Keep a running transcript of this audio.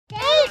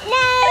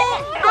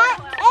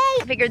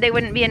I figured they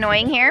wouldn't be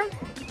annoying here.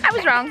 I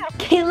was wrong.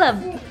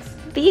 Caleb,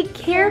 be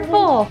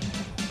careful.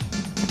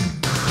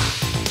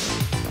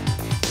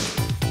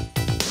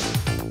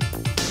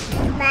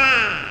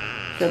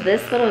 So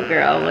this little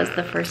girl was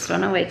the first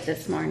one awake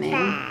this morning.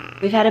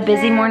 We've had a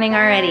busy morning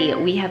already.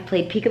 We have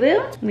played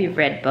peekaboo, we've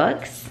read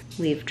books,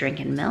 we've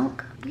drinking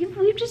milk.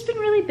 We've just been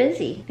really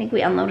busy. I think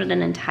we unloaded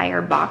an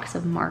entire box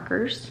of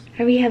markers.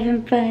 Are we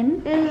having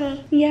fun?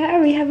 Yeah,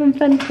 are we having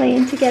fun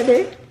playing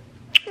together?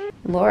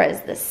 Laura's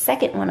the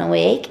second one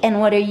awake, and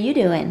what are you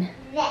doing?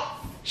 This.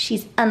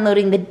 She's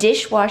unloading the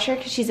dishwasher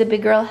because she's a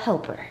big girl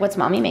helper. What's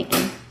Mommy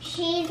making?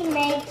 She's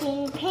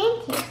making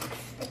pancakes.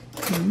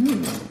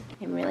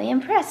 I'm really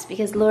impressed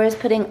because Laura's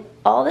putting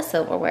all the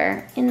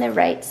silverware in the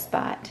right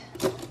spot.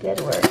 Good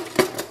work.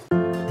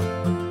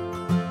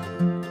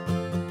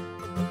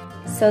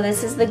 So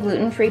this is the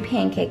gluten-free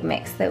pancake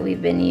mix that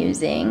we've been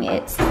using.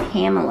 It's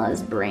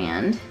Pamela's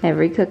brand.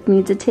 Every cook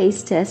needs a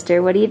taste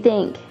tester. What do you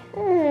think?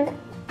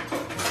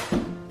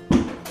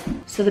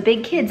 So the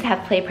big kids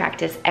have play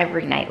practice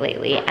every night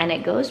lately, and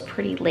it goes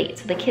pretty late.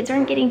 So the kids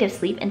aren't getting to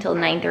sleep until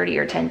 9:30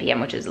 or 10 p.m.,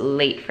 which is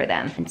late for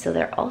them. And so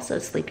they're also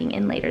sleeping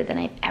in later than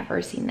I've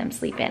ever seen them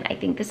sleep in. I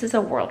think this is a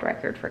world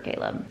record for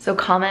Caleb. So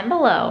comment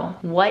below,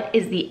 what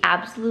is the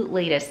absolute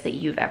latest that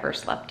you've ever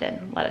slept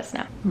in? Let us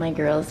know. My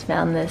girls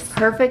found this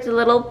perfect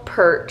little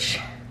perch,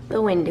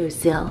 the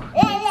windowsill,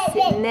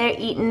 sitting there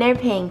eating their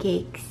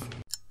pancakes.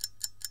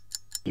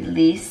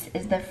 Elise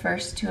is the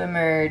first to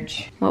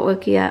emerge. What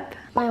woke you up?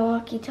 My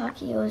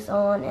walkie-talkie was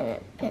on and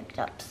it picked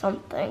up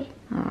something.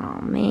 Oh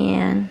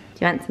man.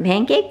 Do you want some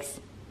pancakes?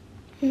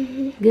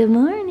 Good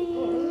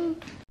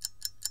morning.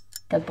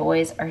 The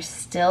boys are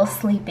still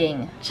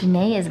sleeping.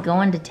 Janae is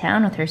going to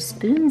town with her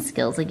spoon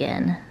skills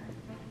again.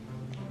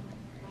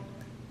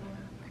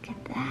 Look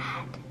at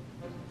that.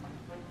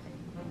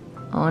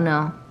 Oh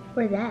no.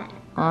 Where's that?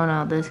 Oh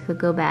no, this could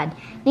go bad.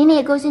 Nene,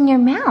 it goes in your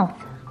mouth.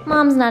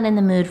 Mom's not in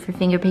the mood for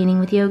finger painting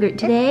with yogurt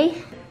today.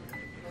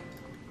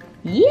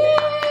 Yay!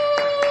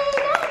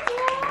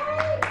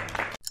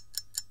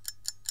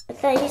 I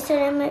thought you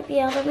said I might be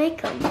able to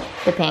make them.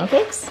 The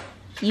pancakes?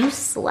 You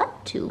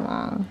slept too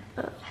long.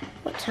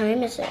 What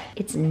time is it?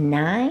 It's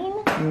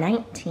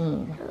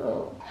 9:19.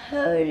 Oh,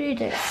 how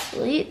did I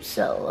sleep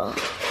so long?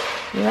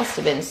 You must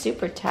have been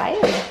super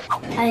tired.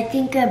 I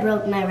think I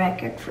broke my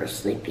record for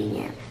sleeping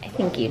in. I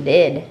think you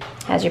did.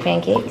 How's your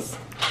pancakes?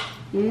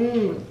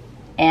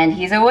 And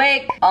he's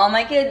awake. All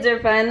my kids are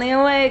finally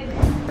awake.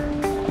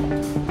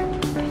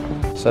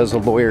 So as a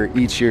lawyer,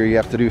 each year you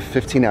have to do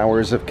 15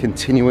 hours of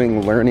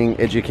continuing learning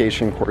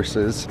education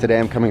courses. Today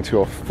I'm coming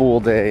to a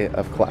full day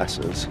of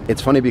classes.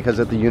 It's funny because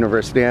at the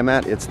university I'm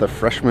at, it's the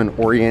freshman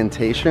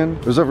orientation.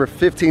 It was over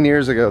 15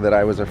 years ago that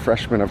I was a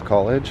freshman of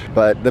college,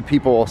 but the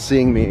people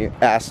seeing me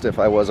asked if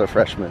I was a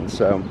freshman.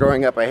 So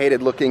growing up, I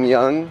hated looking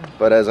young,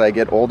 but as I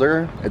get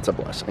older, it's a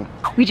blessing.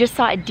 We just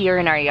saw a deer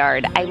in our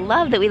yard. I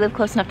love that we live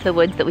close enough to the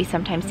woods that we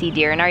sometimes see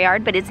deer in our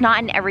yard, but it's not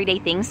an everyday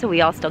thing, so we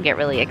all still get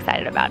really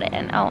excited about it.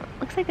 And oh,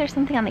 looks like there's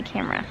something on the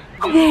camera.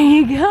 There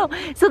you go.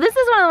 So this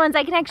is one of the ones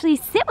I can actually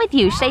sit with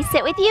you. Should I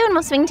sit with you and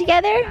we'll swing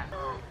together?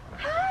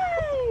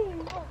 Hi.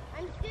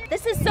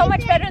 This is so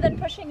much better than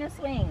pushing a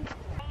swing.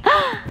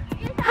 Hi.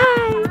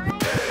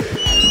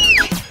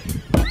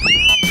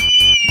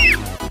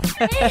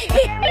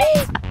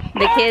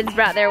 The kids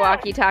brought their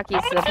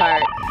walkie-talkies to the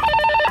park.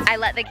 I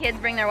let the kids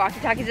bring their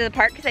walkie-talkies to the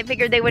park because I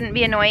figured they wouldn't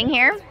be annoying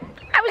here.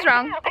 I was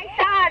wrong.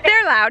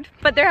 They're loud,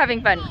 but they're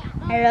having fun.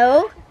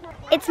 Hello?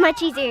 It's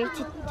much easier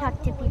to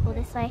talk to people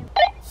this way.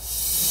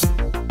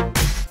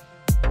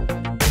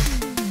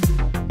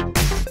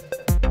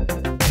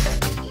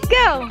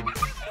 Go!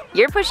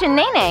 You're pushing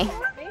Nene. I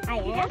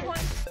am.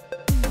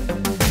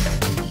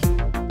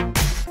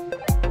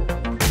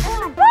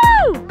 Woo!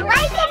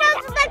 I can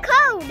answer the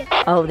code.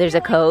 Oh, there's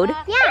a code?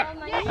 Yeah.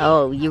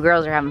 Oh, you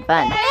girls are having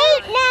fun.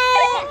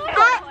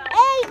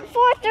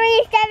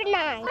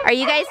 894379. Are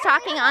you guys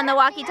talking on the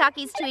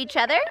walkie-talkies to each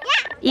other?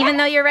 Yeah. Even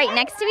though you're right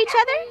next to each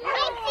other?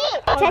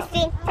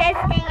 Testing,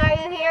 testing, are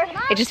you here?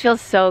 It just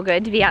feels so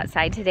good to be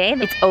outside today.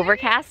 It's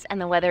overcast and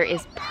the weather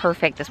is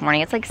perfect this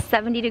morning. It's like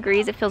 70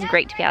 degrees. It feels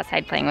great to be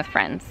outside playing with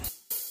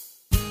friends.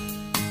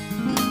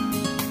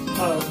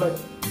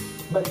 But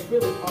it's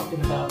really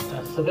talking about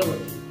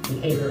civility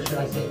behavior, or should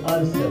I say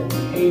uncivil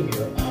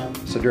behavior.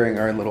 So during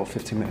our little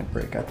 15-minute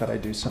break, I thought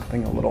I'd do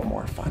something a little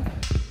more fun.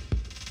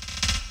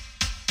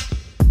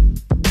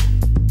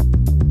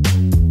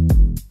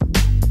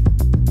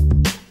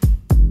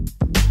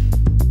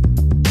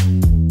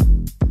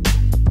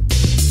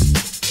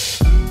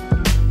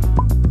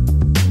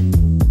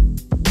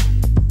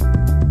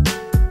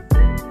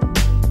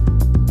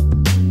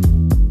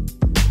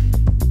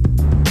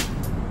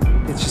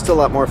 A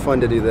lot more fun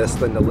to do this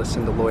than to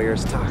listen to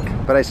lawyers talk.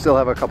 But I still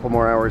have a couple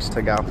more hours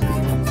to go.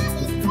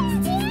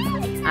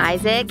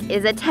 Isaac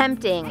is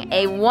attempting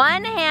a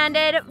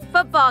one-handed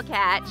football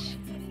catch.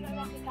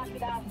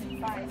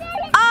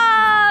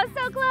 Oh,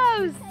 so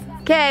close.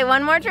 Okay,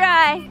 one more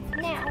try.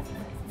 Now.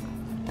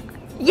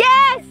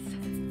 Yes!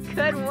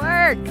 Good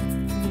work.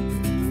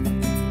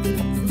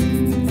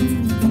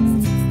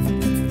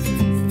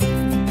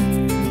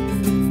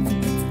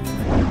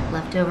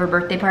 leftover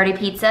birthday party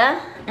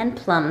pizza, and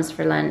plums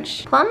for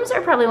lunch. Plums are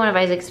probably one of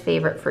Isaac's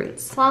favorite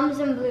fruits. Plums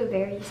and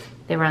blueberries.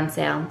 They were on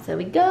sale, so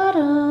we got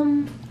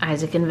them.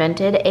 Isaac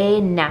invented a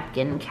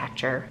napkin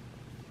catcher.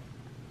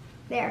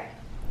 There.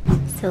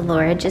 So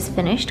Laura just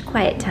finished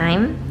quiet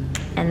time,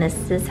 and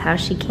this is how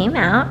she came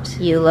out.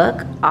 You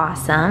look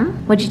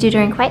awesome. What'd you do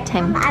during quiet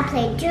time? I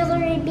played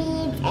jewelry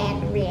beads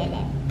and read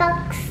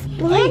books.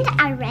 And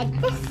I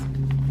read this.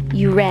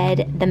 You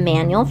read the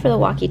manual for the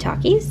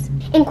walkie-talkies?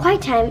 In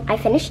quiet time, I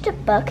finished a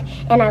book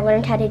and I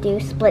learned how to do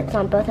splits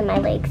on both of my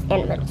legs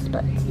and middle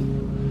splits.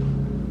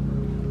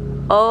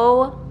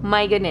 Oh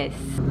my goodness.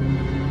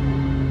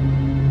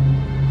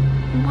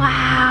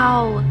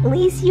 Wow,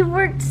 Elise, you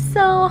worked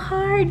so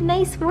hard.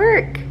 Nice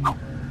work.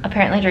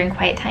 Apparently during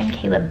quiet time,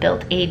 Caleb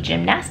built a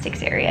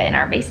gymnastics area in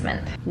our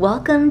basement.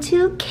 Welcome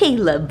to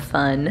Caleb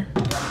fun.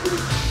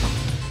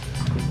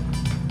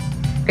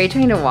 Are you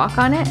trying to walk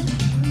on it?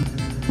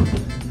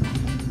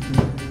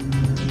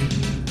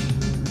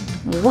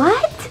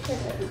 What?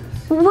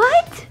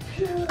 What?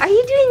 Are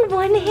you doing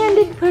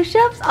one-handed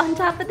push-ups on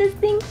top of this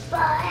thing?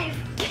 5.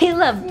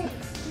 Caleb,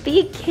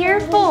 be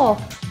careful.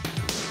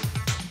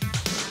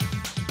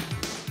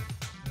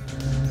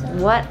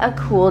 What a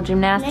cool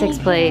gymnastics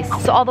place.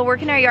 So all the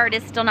work in our yard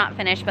is still not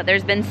finished, but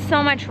there's been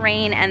so much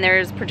rain and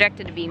there's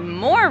projected to be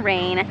more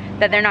rain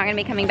that they're not gonna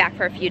be coming back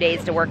for a few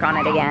days to work on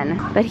it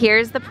again. But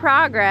here's the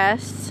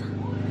progress.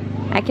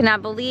 I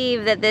cannot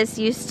believe that this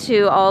used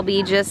to all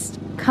be just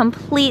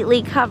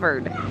completely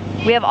covered.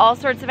 We have all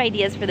sorts of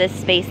ideas for this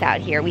space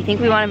out here. We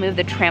think we want to move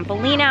the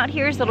trampoline out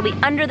here so it'll be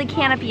under the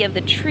canopy of the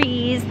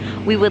trees.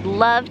 We would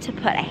love to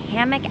put a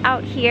hammock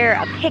out here,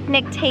 a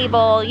picnic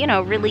table, you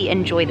know, really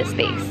enjoy the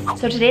space.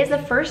 So today is the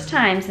first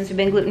time since we've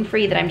been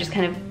gluten-free that I'm just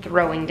kind of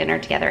throwing dinner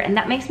together, and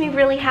that makes me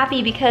really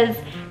happy because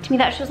to me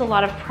that shows a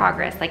lot of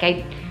progress. Like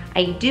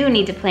I do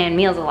need to plan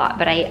meals a lot,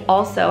 but I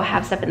also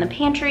have stuff in the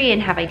pantry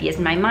and have ideas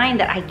in my mind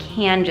that I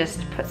can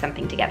just put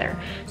something together.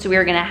 So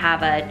we're gonna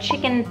have a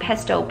chicken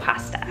pesto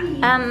pasta.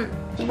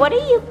 What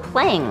are you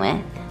playing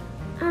with?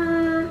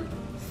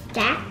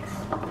 Stacks.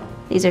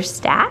 These are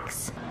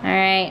stacks? All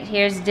right,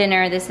 here's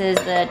dinner. This is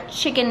the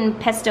chicken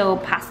pesto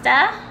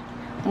pasta,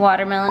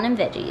 watermelon and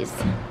veggies.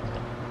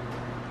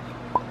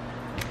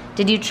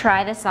 Did you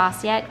try the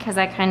sauce yet? Because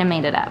I kind of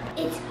made it up.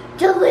 It's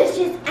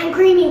delicious and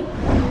creamy.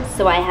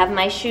 So I have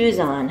my shoes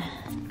on.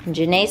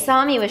 Janae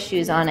saw me with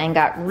shoes on and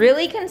got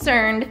really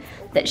concerned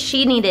that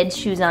she needed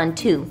shoes on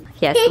too.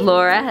 Yes,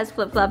 Laura has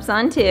flip-flops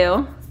on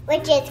too.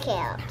 Which is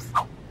Caleb's.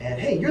 And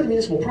hey, you're the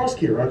municipal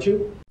prosecutor, aren't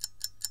you?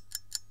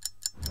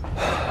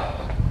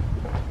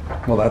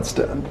 Well, that's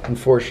done.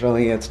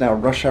 Unfortunately, it's now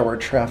rush hour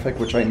traffic,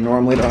 which I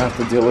normally don't have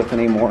to deal with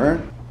anymore,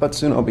 but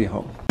soon I'll be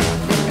home.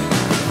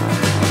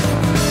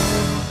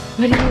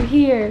 What do you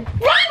hear?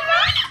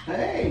 Hey!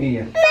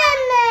 Hey.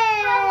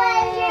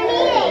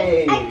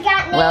 I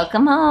got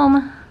Welcome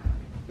home.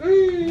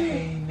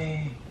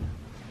 Hey.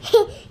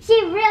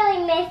 She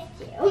really missed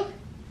you.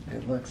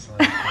 It looks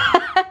like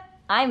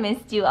I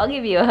missed you. I'll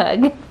give you a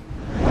hug.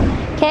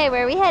 Okay,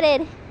 where are we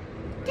headed?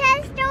 To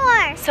the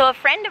store. So a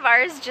friend of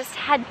ours just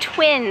had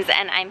twins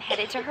and I'm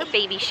headed to her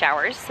baby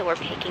showers, so we're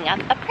picking up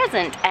a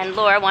present, and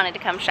Laura wanted to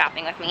come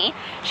shopping with me.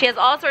 She has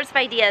all sorts of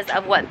ideas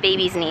of what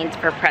babies need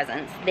for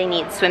presents. They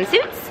need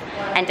swimsuits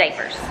and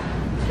diapers.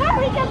 Yeah,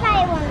 we could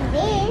buy one of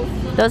these.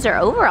 Those are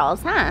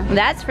overalls, huh?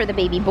 That's for the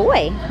baby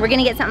boy. We're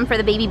gonna get something for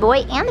the baby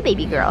boy and the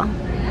baby girl.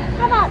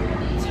 How about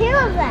 2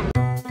 of them?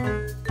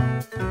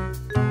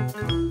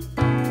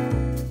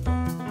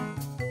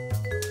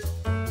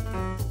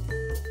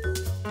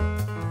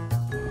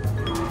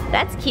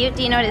 That's cute.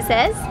 Do you know what it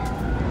says?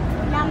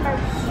 Number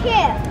 2.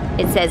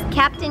 It says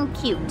Captain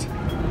Cute.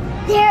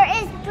 There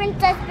is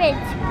Princess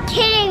Bibs.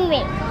 Kidding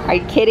me. Are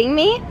you kidding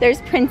me?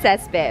 There's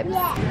Princess Bibs.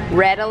 Yeah.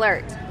 Red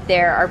alert.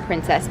 There are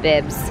Princess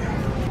Bibs.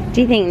 Do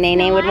you think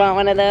Nene would want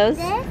one of those?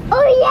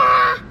 Oh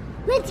yeah!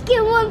 Let's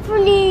get one for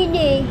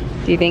Nene.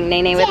 Do you think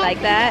Nene would like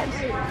that?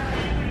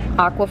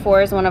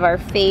 Aquaphor is one of our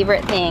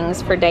favorite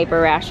things for diaper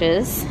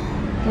rashes.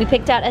 We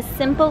picked out a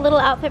simple little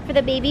outfit for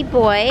the baby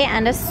boy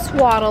and a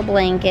swaddle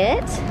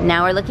blanket.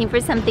 Now we're looking for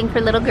something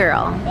for little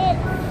girl. It's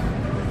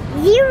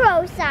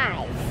 0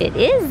 size. It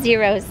is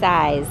 0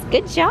 size.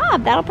 Good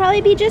job. That'll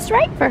probably be just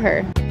right for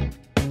her.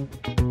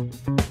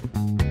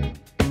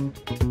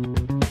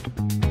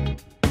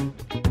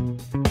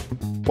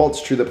 While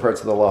it's true that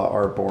parts of the law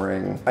are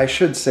boring, I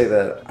should say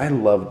that I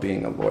love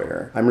being a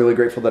lawyer. I'm really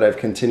grateful that I've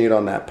continued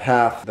on that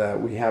path,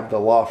 that we have the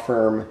law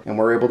firm and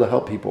we're able to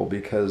help people,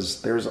 because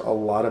there's a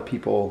lot of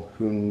people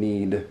who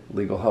need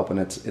legal help, and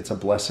it's a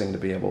blessing to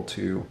be able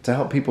to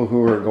help people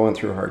who are going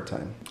through a hard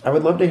time. I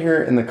would love to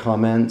hear in the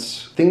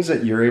comments things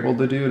that you're able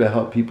to do to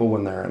help people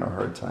when they're in a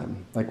hard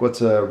time. Like, what's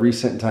a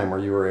recent time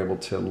where you were able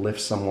to lift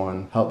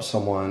someone, help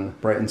someone,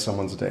 brighten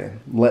someone's day?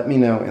 Let me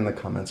know in the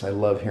comments. I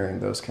love hearing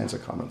those kinds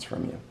of comments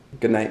from you.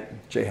 Good night.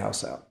 J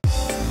House out.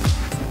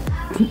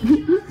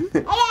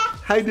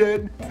 Hi,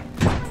 Dad.